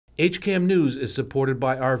HCAM News is supported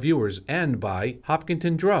by our viewers and by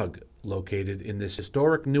Hopkinton Drug, located in this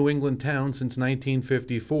historic New England town since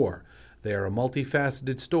 1954. They are a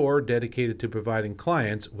multifaceted store dedicated to providing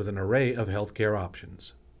clients with an array of healthcare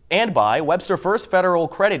options. And by Webster First Federal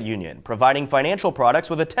Credit Union, providing financial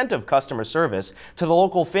products with attentive customer service to the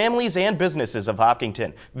local families and businesses of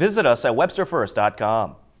Hopkinton. Visit us at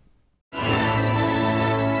websterfirst.com.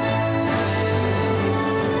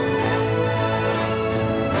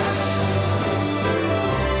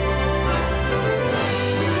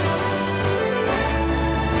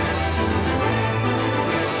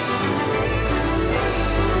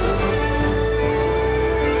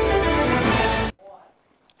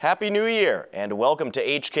 Happy New Year and welcome to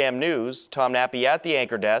HCAM News. Tom Nappy at the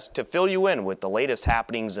anchor desk to fill you in with the latest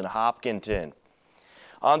happenings in Hopkinton.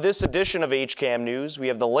 On this edition of HCAM News, we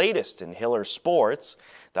have the latest in Hiller sports.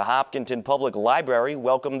 The Hopkinton Public Library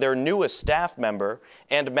welcomed their newest staff member,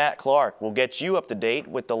 and Matt Clark will get you up to date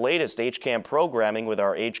with the latest HCAM programming with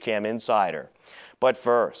our HCAM Insider. But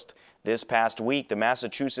first, this past week, the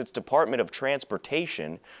Massachusetts Department of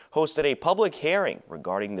Transportation hosted a public hearing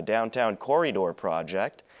regarding the Downtown Corridor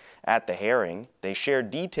project. At the hearing, they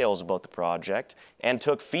shared details about the project and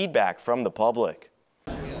took feedback from the public.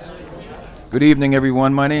 Good evening,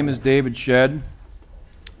 everyone. My name is David Shedd.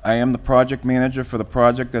 I am the project manager for the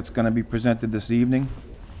project that's going to be presented this evening.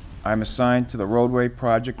 I'm assigned to the roadway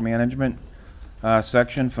project management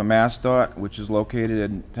section for MassDOT, which is located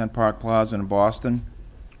in 10 Park Plaza in Boston.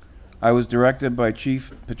 I was directed by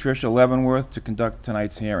Chief Patricia Leavenworth to conduct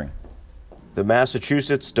tonight's hearing. The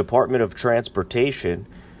Massachusetts Department of Transportation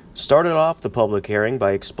started off the public hearing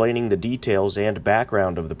by explaining the details and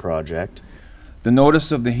background of the project. The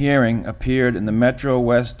notice of the hearing appeared in the Metro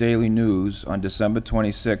West Daily News on December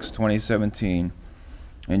 26, 2017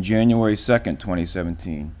 and January 2,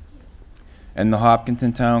 2017, and the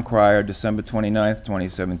Hopkinton Town Crier December 29,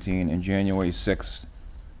 2017 and January 6,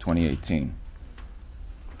 2018.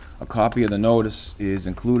 A copy of the notice is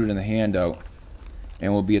included in the handout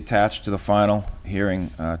and will be attached to the final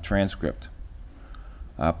hearing transcript.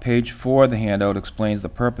 Page 4 of the handout explains the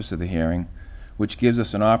purpose of the hearing, which gives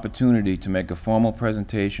us an opportunity to make a formal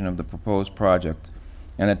presentation of the proposed project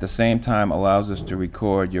and at the same time allows us to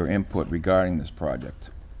record your input regarding this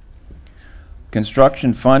project.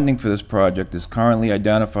 Construction funding for this project is currently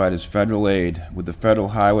identified as federal aid, with the Federal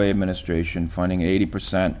Highway Administration funding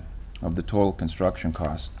 80% of the total construction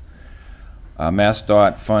cost.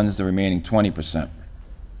 MassDOT funds the remaining 20%.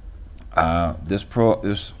 This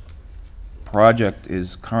project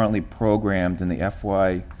is currently programmed in the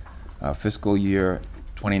FY fiscal year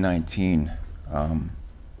 2019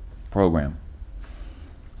 program.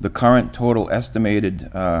 The current total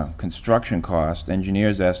estimated construction cost,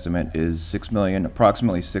 engineer's estimate, is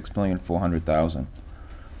approximately $6,400,000.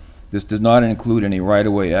 This does not include any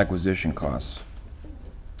right-of-way acquisition costs.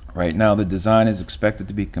 Right now, the design is expected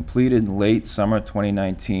to be completed in late summer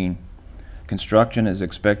 2019. Construction is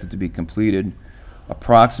expected to be completed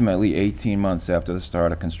approximately 18 months after the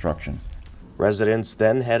start of construction. Residents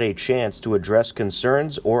then had a chance to address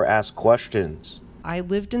concerns or ask questions. I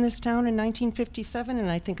lived in this town in 1957,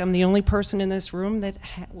 and I think I'm the only person in this room that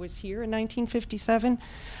was here in 1957.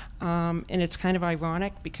 And it's kind of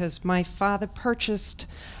ironic because my father purchased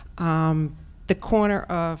the corner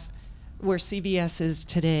of where CVS is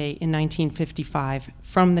today in 1955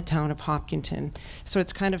 from the town of Hopkinton. So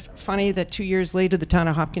it's kind of funny that 2 years later the town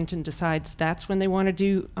of Hopkinton decides that's when they want to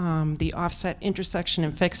do the offset intersection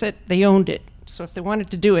and fix it. They owned it. So if they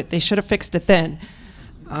wanted to do it, they should have fixed it then.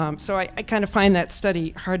 So I kind of find that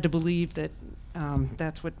study hard to believe that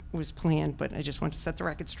that's what was planned, but I just want to set the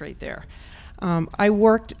record straight there. I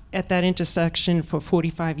worked at that intersection for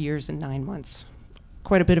 45 years and 9 months.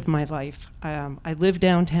 Quite a bit of my life. I live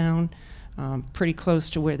downtown, pretty close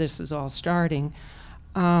to where this is all starting.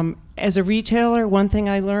 As a retailer, one thing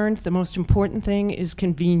I learned, the most important thing is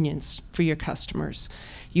convenience for your customers.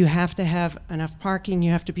 You have to have enough parking,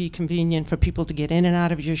 you have to be convenient for people to get in and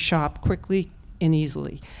out of your shop quickly and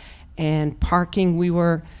easily. And parking, we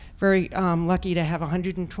were very lucky to have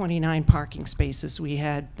 129 parking spaces. We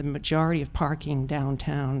had the majority of parking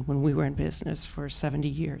downtown when we were in business for 70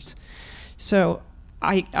 years. So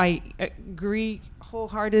I agree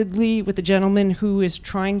wholeheartedly with the gentleman who is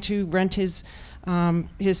trying to rent his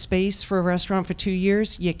space for a restaurant for 2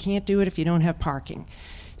 years. You can't do it if you don't have parking.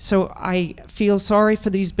 So I feel sorry for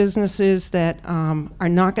these businesses that are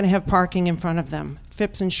not going to have parking in front of them.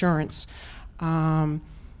 Phipps Insurance,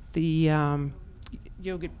 the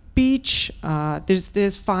Yogurt Beach,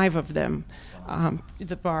 there's 5 of them.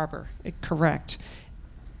 The Barber, correct.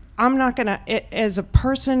 I'm not going to, as a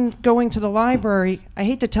person going to the library, I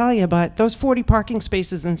hate to tell you, but those 40 parking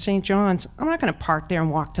spaces in St. John's, I'm not going to park there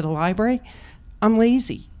and walk to the library. I'm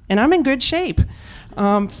lazy, and I'm in good shape.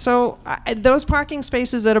 Those parking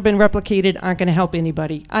spaces that have been replicated aren't going to help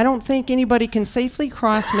anybody. I don't think anybody can safely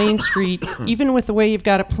cross Main Street, even with the way you've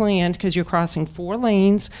got it planned, because you're crossing 4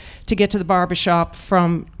 lanes to get to the barber shop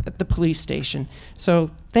from the police station.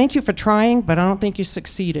 So thank you for trying, but I don't think you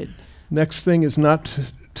succeeded. Next thing is not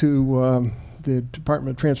to the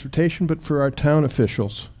Department of Transportation, but for our town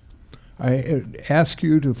officials. I ask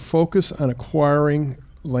you to focus on acquiring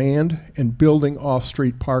land and building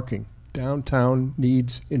off-street parking. Downtown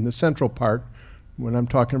needs, in the central part, when I'm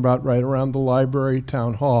talking about right around the library,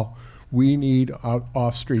 town hall, we need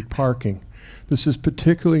off-street parking. This is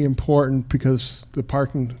particularly important because the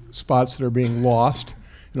parking spots that are being lost,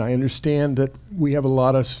 and I understand that we have a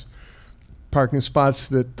lot of parking spots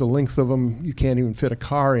that the length of them you can't even fit a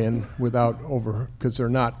car in without because they're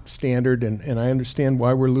not standard, and I understand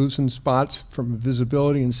why we're losing spots from a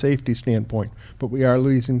visibility and safety standpoint, but we are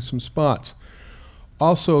losing some spots.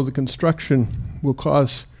 Also, the construction will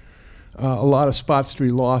cause a lot of spots to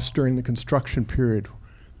be lost during the construction period.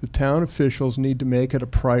 The town officials need to make it a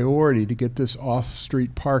priority to get this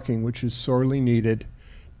off-street parking, which is sorely needed,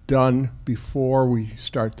 done before we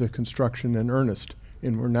start the construction in earnest.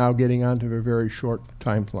 And we're now getting onto a very short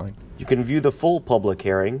timeline. You can view the full public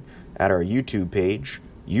hearing at our YouTube page,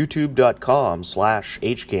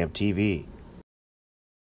 youtube.com/HCAMTV.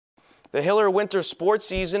 The Hiller winter sports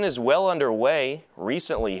season is well underway.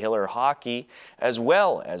 Recently, Hiller hockey, as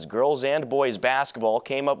well as girls and boys basketball,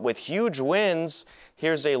 came up with huge wins.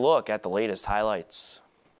 Here's a look at the latest highlights.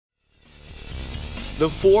 The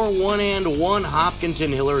 4-1-1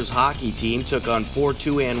 Hopkinton Hillers hockey team took on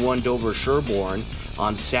 4-2-1 Dover Sherborne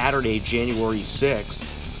on Saturday, January 6th.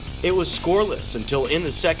 It was scoreless until in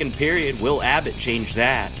the second period, Will Abbott changed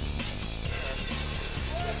that.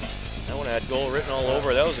 That one had goal written all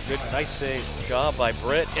over. That was a good, nice save job by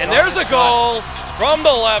Britt. And there's a goal from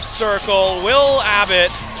the left circle. Will Abbott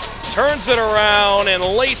turns it around and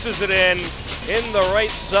laces it in the right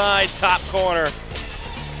side top corner.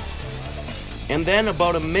 And then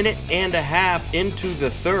about a minute and a half into the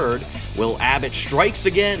third, Will Abbott strikes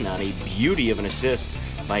again on a beauty of an assist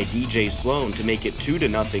by DJ Sloan to make it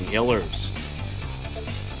 2-0 Hillers.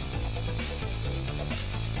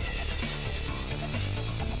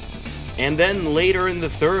 And then later in the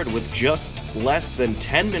third, with just less than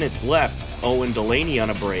 10 minutes left, Owen Delaney on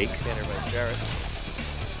a break. By Jarrett.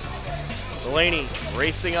 Delaney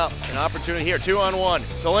racing up, an opportunity here, 2-on-1.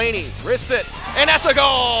 Delaney wrists it, and that's a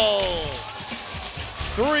goal!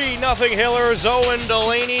 3-0 Hillers. Owen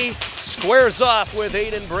Delaney squares off with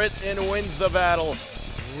Aiden Britt and wins the battle.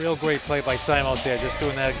 Real great play by Simos there, just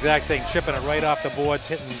doing that exact thing, chipping it right off the boards,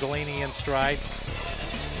 hitting Delaney in stride,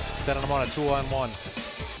 sending him on a 2-on-1.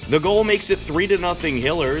 The goal makes it 3-0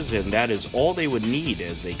 Hillers, and that is all they would need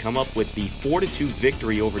as they come up with the 4-2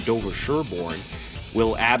 victory over Dover Sherborne.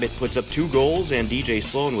 Will Abbott puts up 2 goals and DJ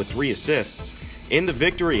Sloan with 3 assists in the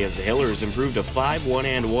victory as the Hillers improved to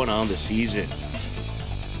 5-1-1 on the season.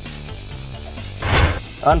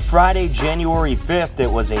 On Friday, January 5th,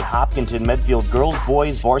 it was a Hopkinton Medfield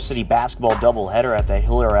girls-boys varsity basketball doubleheader at the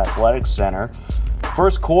Hiller Athletics Center.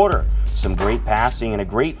 First quarter, some great passing and a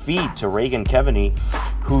great feed to Reagan Kevaney,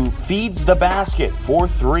 who feeds the basket for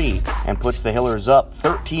 3 and puts the Hillers up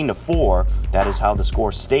 13-4. That is how the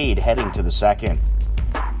score stayed heading to the second.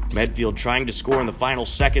 Medfield trying to score in the final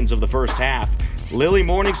seconds of the first half. Lily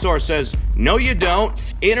Morningstar says, "No you don't,"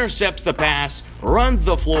 intercepts the pass, runs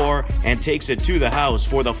the floor, and takes it to the house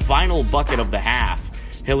for the final bucket of the half.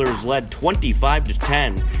 Hillers led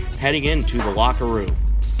 25-10, heading into the locker room.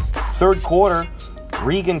 Third quarter,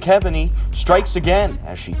 Regan Kevaney strikes again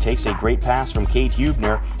as she takes a great pass from Kate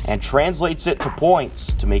Hubner and translates it to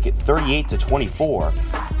points to make it 38-24.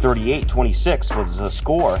 38-26 was the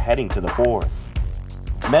score heading to the fourth.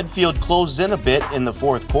 Medfield closed in a bit in the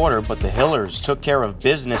fourth quarter, but the Hillers took care of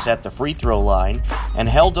business at the free throw line and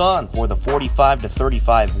held on for the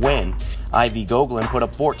 45-35 win. Ivy Goglin put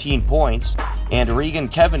up 14 points, and Regan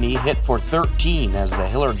Kevaney hit for 13 as the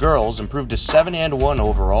Hiller girls improved to 7-1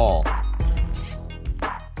 overall.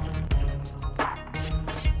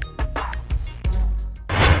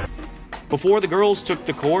 Before the girls took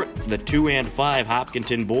the court, the 2-5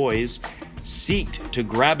 Hopkinton boys seeked to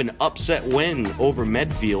grab an upset win over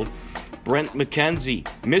Medfield. Brent McKenzie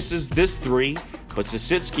misses this 3, but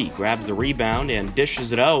Sasitsky grabs the rebound and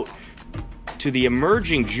dishes it out to the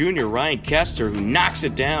emerging junior Ryan Kester, who knocks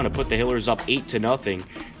it down to put the Hillers up 8-0.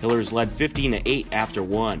 Hillers led 15-8 after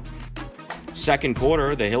 1. Second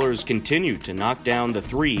quarter, the Hillers continued to knock down the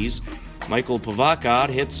threes. Michael Pavakad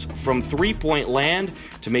hits from three-point land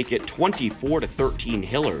to make it 24-13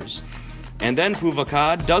 Hillers. And then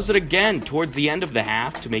Pavakad does it again towards the end of the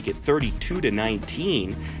half to make it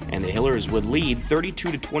 32-19, and the Hillers would lead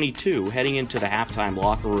 32-22 heading into the halftime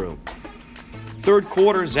locker room. Third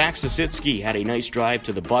quarter, Zach Sasitsky had a nice drive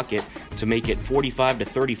to the bucket to make it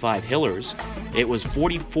 45-35 Hillers. It was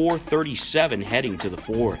 44-37 heading to the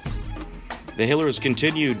fourth. The Hillers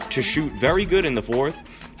continued to shoot very good in the fourth.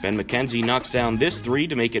 Ben McKenzie knocks down this three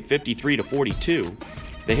to make it 53-42.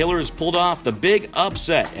 The Hillers pulled off the big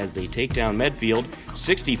upset as they take down Medfield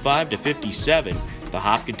 65-57. The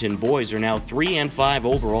Hopkinton boys are now 3-5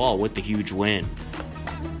 overall with the huge win.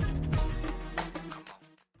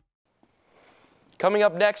 Coming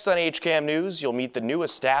up next on HCAM News, you'll meet the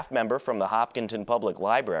newest staff member from the Hopkinton Public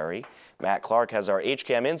Library. Matt Clark has our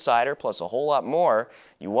HCAM Insider, plus a whole lot more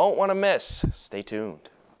you won't want to miss. Stay tuned.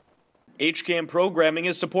 HCAM programming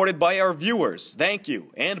is supported by our viewers, thank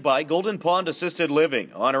you, and by Golden Pond Assisted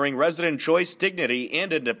Living, honoring resident choice, dignity,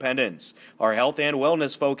 and independence. Our health and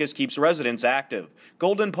wellness focus keeps residents active.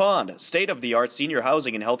 Golden Pond, state-of-the-art senior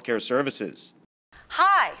housing and healthcare services.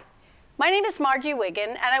 Hi, my name is Margie Wiggin,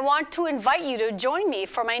 and I want to invite you to join me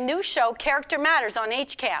for my new show, Character Matters on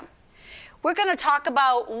HCAM. We're going to talk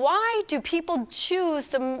about why do people choose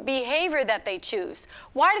the behavior that they choose?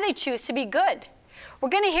 Why do they choose to be good? We're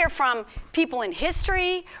going to hear from people in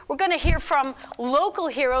history, we're going to hear from local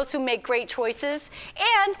heroes who make great choices,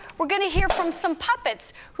 and we're going to hear from some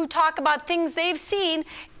puppets who talk about things they've seen,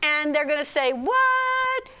 and they're going to say,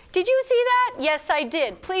 "What? Did you see that?" "Yes, I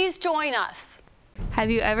did." Please join us.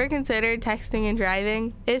 Have you ever considered texting and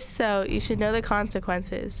driving? If so, you should know the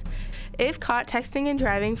consequences. If caught texting and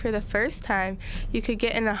driving for the first time, you could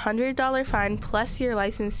get an $100 fine plus your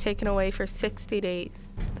license taken away for 60 days.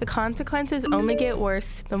 The consequences only get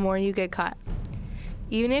worse the more you get caught.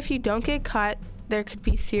 Even if you don't get caught, there could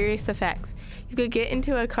be serious effects. You could get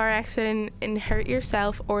into a car accident and hurt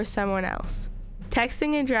yourself or someone else.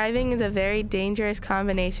 Texting and driving is a very dangerous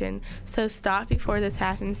combination, so stop before this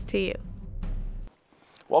happens to you.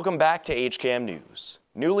 Welcome back to HCAM News.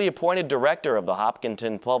 Newly appointed director of the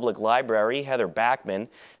Hopkinton Public Library, Heather Backman,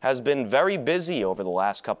 has been very busy over the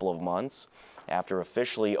last couple of months. After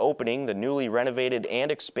officially opening the newly renovated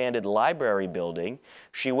and expanded library building,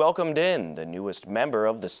 she welcomed in the newest member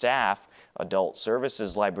of the staff, Adult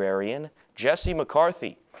Services Librarian Jessie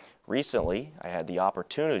McCarthy. Recently, I had the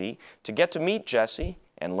opportunity to get to meet Jessie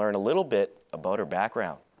and learn a little bit about her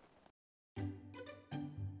background.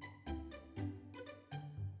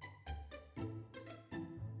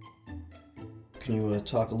 Can you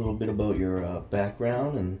talk a little bit about your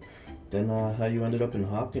background and then how you ended up in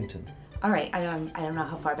Hopkinton? All right, I don't know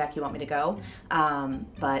how far back you want me to go,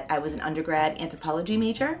 but I was an undergrad anthropology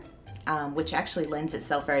major, which actually lends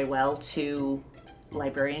itself very well to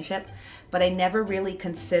librarianship, but I never really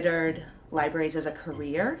considered libraries as a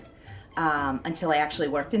career until I actually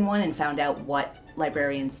worked in one and found out what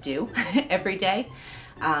librarians do every day.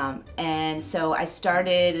 And so I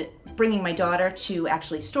started bringing my daughter to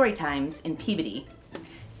actually story times in Peabody,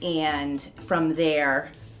 and from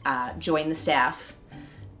there joined the staff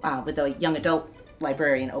with a young adult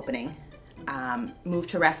librarian opening. Moved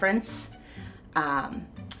to reference,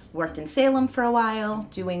 worked in Salem for a while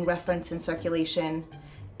doing reference and circulation,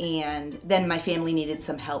 and then my family needed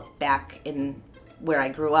some help back in where I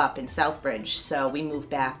grew up in Southbridge, so we moved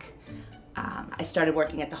back. I started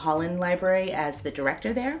working at the Holland Library as the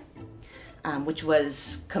director there, which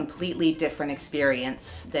was completely different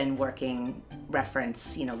experience than working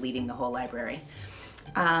reference, leading the whole library.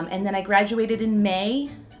 And then I graduated in May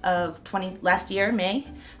of last year, May,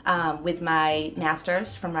 with my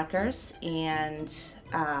master's from Rutgers, and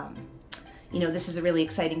this is a really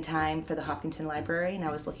exciting time for the Hopkinton Library, and I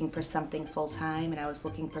was looking for something full-time, and I was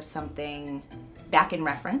looking for something back in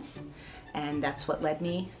reference, and that's what led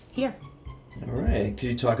me here. All right. Could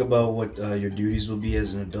you talk about what your duties will be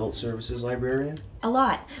as an adult services librarian? A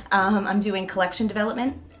lot. I'm doing collection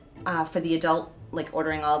development for the adult, like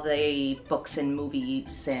ordering all the books and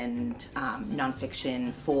movies and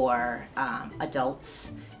nonfiction for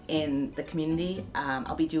adults in the community.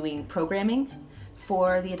 I'll be doing programming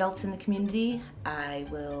for the adults in the community. I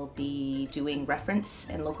will be doing reference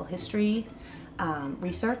and local history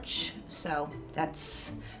research. So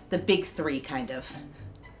that's the big three, kind of.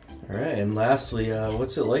 All right, and lastly,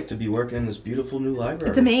 what's it like to be working in this beautiful new library?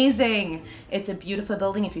 It's amazing. It's a beautiful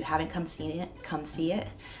building. If you haven't come see it, come see it.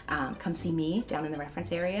 Come see me down in the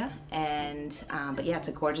reference area. And but yeah, it's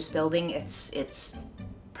a gorgeous building. It's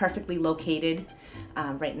perfectly located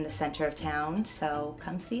right in the center of town. So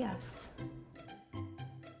come see us.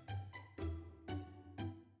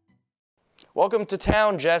 Welcome to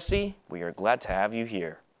town, Jesse. We are glad to have you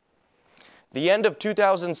here. The end of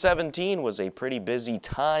 2017 was a pretty busy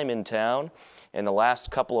time in town. In the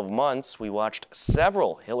last couple of months, we watched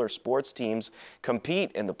several Hiller sports teams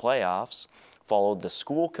compete in the playoffs, followed the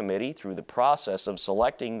school committee through the process of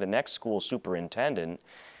selecting the next school superintendent.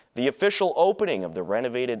 The official opening of the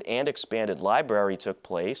renovated and expanded library took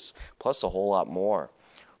place, plus a whole lot more.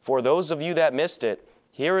 For those of you that missed it,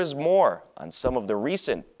 here is more on some of the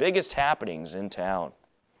recent biggest happenings in town.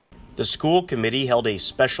 The school committee held a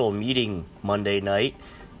special meeting Monday night.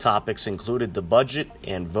 Topics included the budget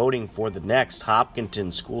and voting for the next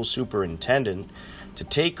Hopkinton school superintendent to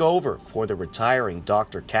take over for the retiring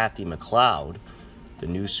Dr. Kathy McLeod. The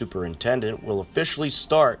new superintendent will officially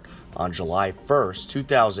start on July 1st,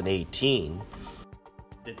 2018.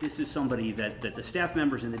 That this is somebody that the staff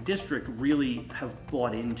members in the district really have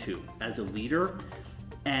bought into as a leader.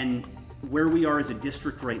 And where we are as a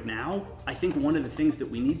district right now, I think one of the things that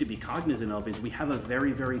we need to be cognizant of is we have a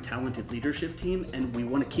very, very talented leadership team, and we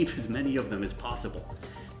want to keep as many of them as possible.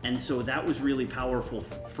 And so that was really powerful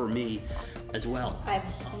for me as well. I've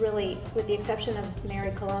really, with the exception of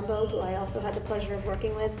Mary Colombo, who I also had the pleasure of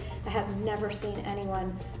working with, I have never seen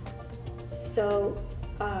anyone so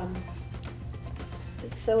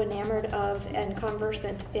enamored of and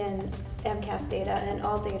conversant in MCAS data and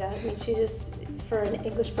all data. I mean, she just, for an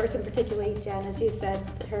English person, particularly Jen, as you said,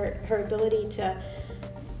 her ability to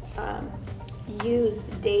use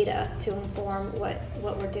data to inform what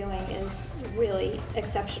we're doing is really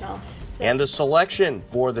exceptional. So, and the selection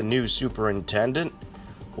for the new superintendent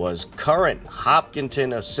was current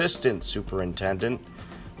Hopkinton Assistant Superintendent,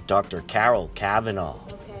 Dr. Carol Cavanaugh.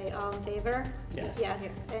 Okay, all in favor? Yes.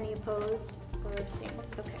 Yes. Any opposed or abstained?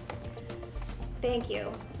 Okay. Thank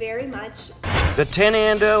you very much. The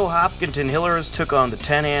Tenando Hopkinton Hillers took on the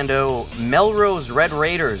Tenando Melrose Red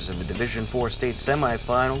Raiders in the Division IV state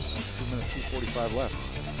semifinals. 2 minutes, 2:45 left.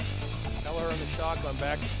 Keller in the shotgun,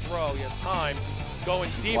 back to throw. He has time. Going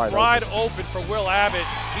deep, Wide open for Will Abbott.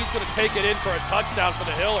 He's going to take it in for a touchdown for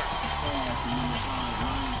the Hillers.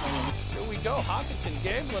 Here we go. Hopkinton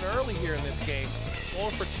gambling early here in this game. 4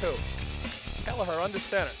 for 2. Kelleher under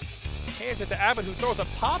center. Hands it to Abbott, who throws a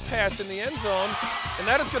pop pass in the end zone, and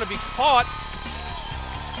that is going to be caught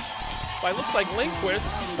by, looks like, Lindquist.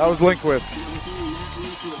 That was Lindquist.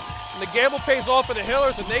 And the gamble pays off for the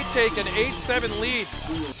Hillers, and they take an 8-7 lead.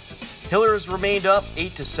 Hillers remained up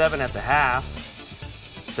 8-7 at the half.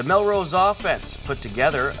 The Melrose offense put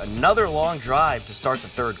together another long drive to start the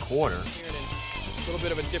third quarter. A little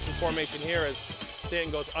bit of a different formation here as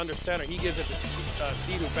Stanton goes under center. He gives it to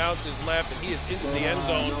Seed, who bounces left, and he is into the end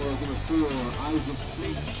zone.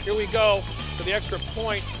 Here we go for the extra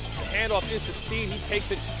point. The handoff is to Seed. He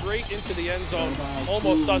takes it straight into the end zone,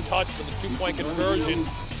 almost untouched for the 2-point conversion.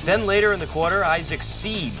 Then later in the quarter, Isaac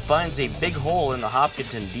Seed finds a big hole in the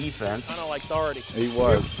Hopkinton defense. Kind of like Doherty. He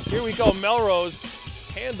was. Here we go, Melrose,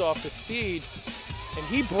 handoff to Seed, and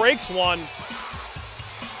he breaks one.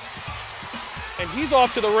 And he's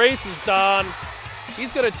off to the races, Don.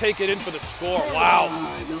 He's going to take it in for the score. Wow.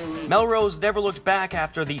 Melrose never looked back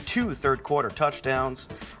after the 2 third-quarter touchdowns.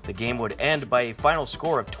 The game would end by a final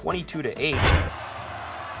score of 22-8.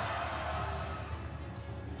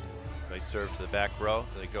 Nice serve to the back row.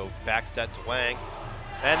 They go back set to Wang.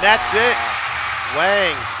 And that's it.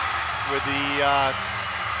 Wang with the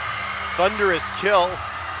thunderous kill,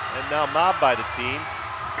 and now mobbed by the team.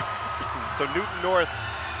 So Newton North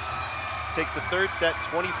takes the third set,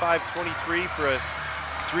 25-23 for a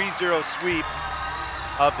 3-0 sweep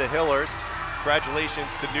of the Hillers.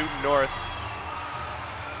 Congratulations to Newton North.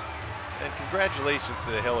 And congratulations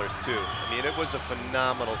to the Hillers, too. I mean, it was a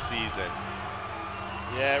phenomenal season.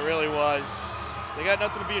 Yeah, it really was. They got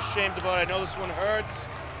nothing to be ashamed about. I know this one hurts.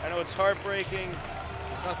 I know it's heartbreaking.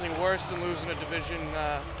 There's nothing worse than losing a Division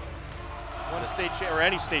One state or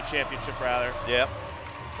any state championship, rather. Yep.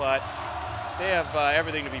 But they have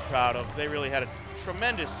everything to be proud of. They really had a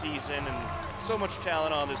tremendous season and so much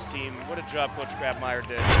talent on this team. What a job Coach Grabmeyer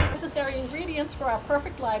did. Necessary ingredients for our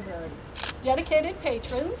perfect library. Dedicated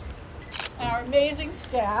patrons, our amazing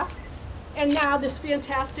staff, and now this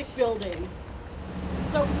fantastic building.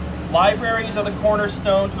 So, libraries are the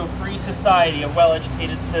cornerstone to a free society of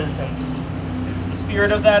well-educated citizens. The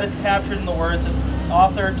spirit of that is captured in the words of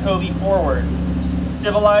author Toby Forward.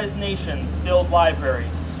 Civilized nations build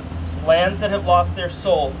libraries. Lands that have lost their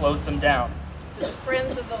soul close them down. To the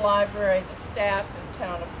friends of the library, the staff, and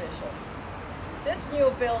town officials. This new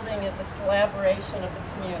building is a collaboration of the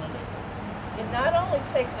community. It not only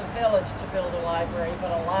takes a village to build a library, but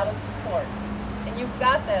a lot of support. And you've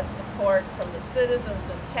got that support from the citizens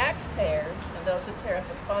and taxpayers and those that tear up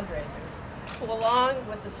at fundraisers. who along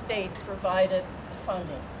with the state provided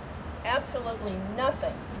funding. Absolutely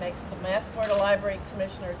nothing makes the Mass Board of Library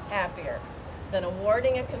Commissioners happier than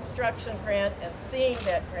awarding a construction grant and seeing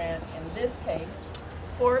that grant, in this case,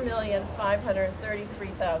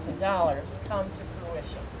 $4,533,000 come to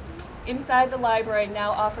fruition. Inside the library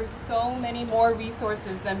now offers so many more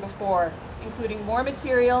resources than before, including more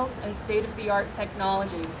materials and state-of-the-art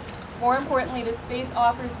technology. More importantly, this space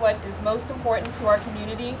offers what is most important to our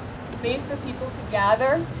community: space for people to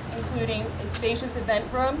gather, including a spacious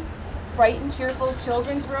event room, bright and cheerful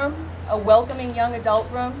children's room, a welcoming young adult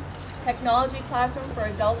room, technology classroom for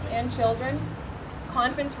adults and children,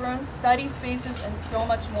 conference rooms, study spaces, and so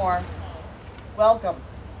much more. Welcome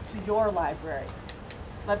to your library.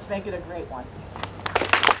 Let's make it a great one.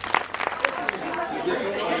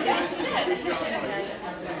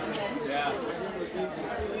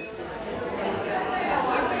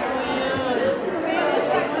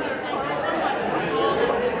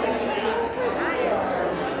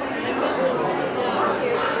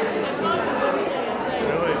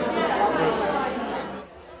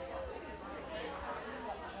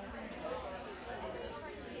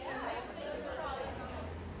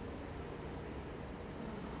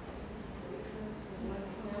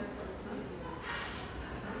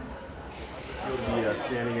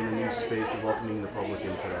 Standing in a new space and welcoming the public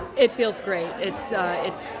in today? It feels great. It's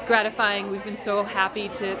gratifying. We've been so happy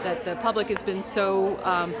that the public has been so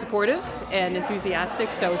supportive and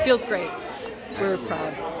enthusiastic, so it feels great. We're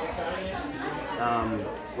proud.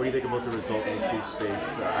 What do you think about the result of this new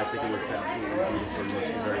space? I think it looks absolutely beautiful. You must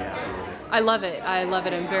be very happy with it. I love it. I love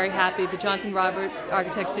it. I'm very happy. The Johnson Roberts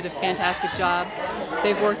architects did a fantastic job.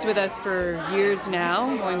 They've worked with us for years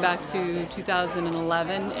now, going back to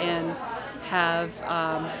 2011, and have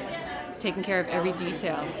taken care of every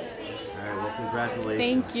detail. All right, well, congratulations.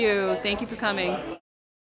 Thank you. Thank you for coming.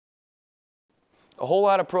 A whole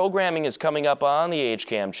lot of programming is coming up on the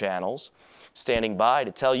HCAM channels. Standing by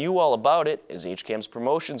to tell you all about it is HCAM's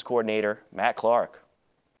promotions coordinator, Matt Clark.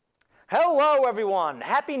 Hello, everyone.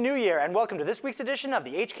 Happy New Year, and welcome to this week's edition of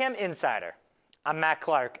the HCAM Insider. I'm Matt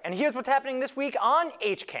Clark, and here's what's happening this week on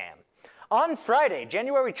HCAM. On Friday,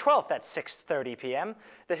 January 12th at 6:30 p.m.,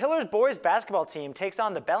 the Hillers boys basketball team takes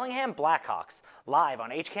on the Bellingham Blackhawks, live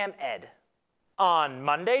on HCAM Ed. On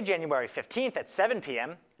Monday, January 15th at 7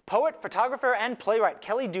 p.m., poet, photographer, and playwright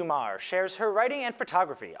Kelly Dumar shares her writing and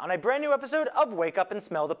photography on a brand new episode of Wake Up and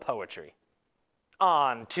Smell the Poetry.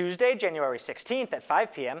 On Tuesday, January 16th at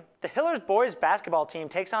 5 p.m., the Hillers boys basketball team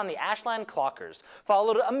takes on the Ashland Clockers,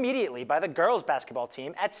 followed immediately by the girls basketball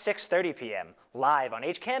team at 6:30 p.m., live on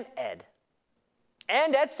HCAM Ed.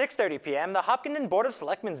 And at 6:30 p.m., the Hopkinton Board of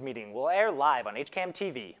Selectmen's meeting will air live on HCAM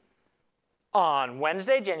TV. On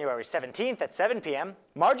Wednesday, January 17th at 7 p.m.,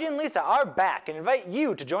 Margie and Lisa are back and invite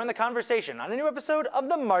you to join the conversation on a new episode of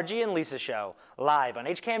The Margie and Lisa Show, live on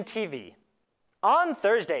HCAM TV. On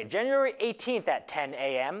Thursday, January 18th at 10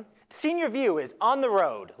 a.m., Senior View is on the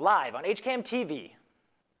road, live on HCAM TV.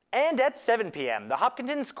 And at 7 p.m., the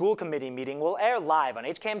Hopkinton School Committee meeting will air live on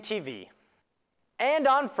HCAM TV. And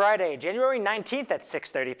on Friday, January 19th at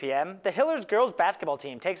 6:30 p.m., the Hillers girls basketball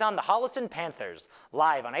team takes on the Holliston Panthers,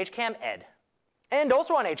 live on HCAM Ed. And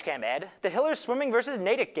also on HCAM Ed, the Hillers swimming versus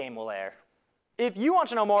Natick game will air. If you want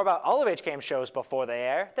to know more about all of HCAM shows before they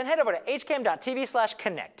air, then head over to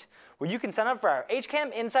hcam.tv/connect, where you can sign up for our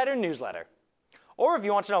HCAM Insider newsletter. Or if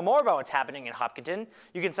you want to know more about what's happening in Hopkinton,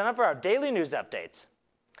 you can sign up for our daily news updates.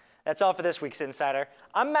 That's all for this week's Insider.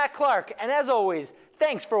 I'm Matt Clark, and as always,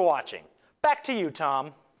 thanks for watching. Back to you,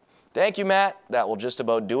 Tom. Thank you, Matt. That will just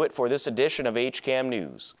about do it for this edition of HCAM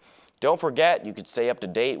News. Don't forget, you can stay up to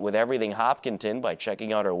date with everything Hopkinton by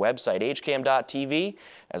checking out our website, hcam.tv,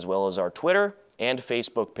 as well as our Twitter and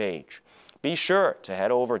Facebook page. Be sure to head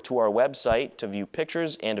over to our website to view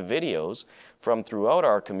pictures and videos from throughout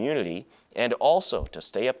our community, and also to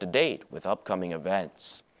stay up to date with upcoming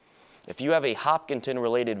events. If you have a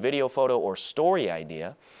Hopkinton-related video, photo, or story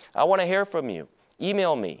idea, I want to hear from you.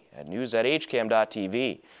 Email me at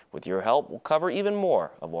news@hcam.tv. With your help, we'll cover even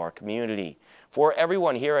more of our community. For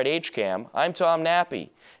everyone here at HCAM, I'm Tom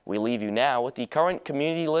Nappy. We leave you now with the current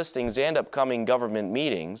community listings and upcoming government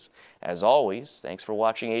meetings. As always, thanks for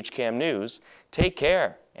watching HCAM News. Take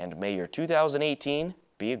care, and may your 2018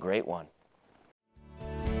 be a great one.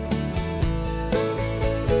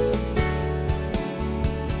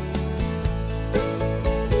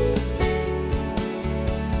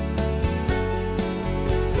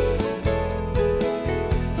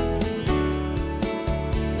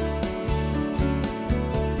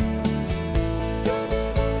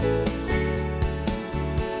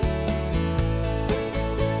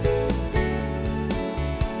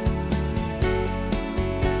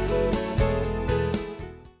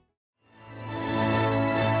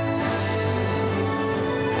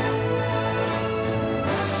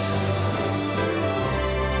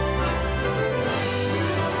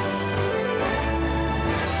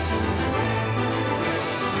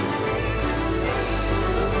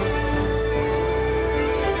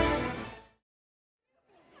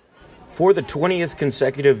 For the 20th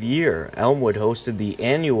consecutive year, Elmwood hosted the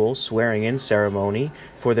annual swearing-in ceremony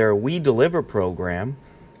for their We Deliver program.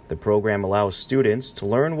 The program allows students to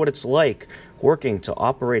learn what it's like working to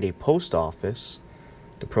operate a post office.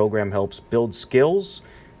 The program helps build skills,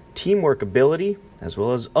 teamwork ability, as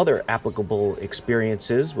well as other applicable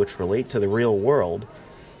experiences which relate to the real world.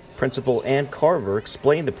 Principal Ann Carver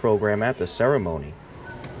explained the program at the ceremony.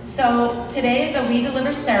 So today is a We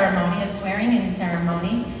Deliver ceremony, a swearing-in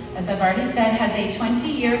ceremony. As I've already said, has a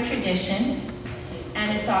 20-year tradition,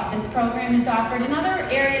 and this program is offered in other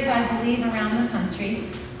areas, I believe, around the country.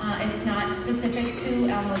 It's not specific to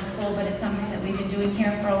Elmwood School, but it's something that we've been doing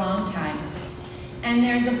here for a long time. And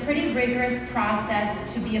there's a pretty rigorous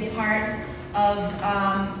process to be a part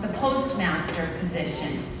of the postmaster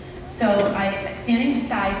position. So standing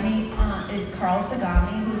beside me is Carl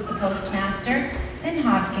Sagami, who's the postmaster in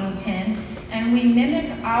Hopkinton, and we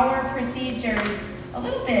mimic our procedures a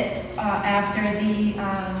little bit after the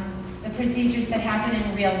procedures that happen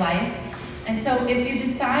in real life. And so if you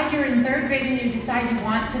decide you're in 3rd grade and you decide you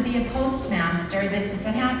want to be a postmaster, this is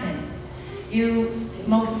what happens.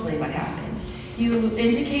 Mostly what happens. You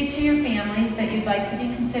indicate to your families that you'd like to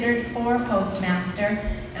be considered for postmaster,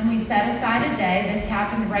 and we set aside a day. This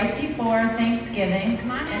happened right before Thanksgiving,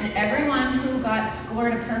 and everyone who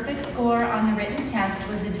scored a perfect score on the written test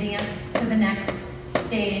was advanced to the next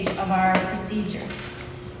stage of our procedures.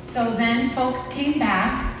 So then folks came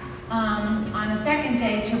back on a 2nd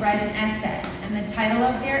day to write an essay, and the title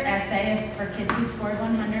of their essay, for kids who scored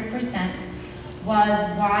 100%,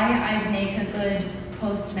 was Why I'd Make a Good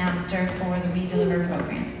Postmaster for the We Deliver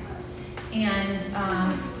program. And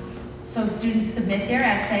so students submit their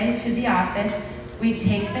essay to the office. We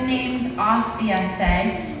take the names off the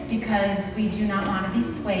essay because we do not want to be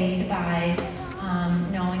swayed by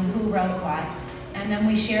knowing who wrote what. And then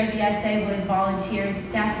we share the essay with volunteers,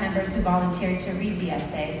 staff members who volunteered to read the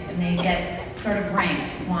essays, and they get sort of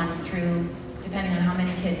ranked 1 through, depending on how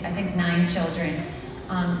many kids, I think 9 children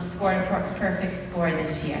scored a perfect score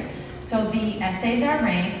this year. So the essays are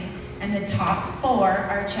ranked, and the top 4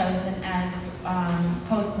 are chosen as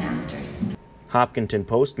postmasters. Hopkinton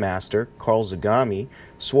postmaster Carl Zagami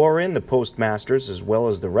swore in the postmasters as well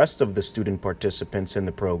as the rest of the student participants in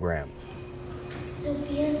the program.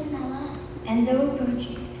 Sophia Zanella, Enzo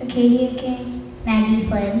Rapucci, Acadia King, Maggie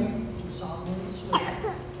Flynn,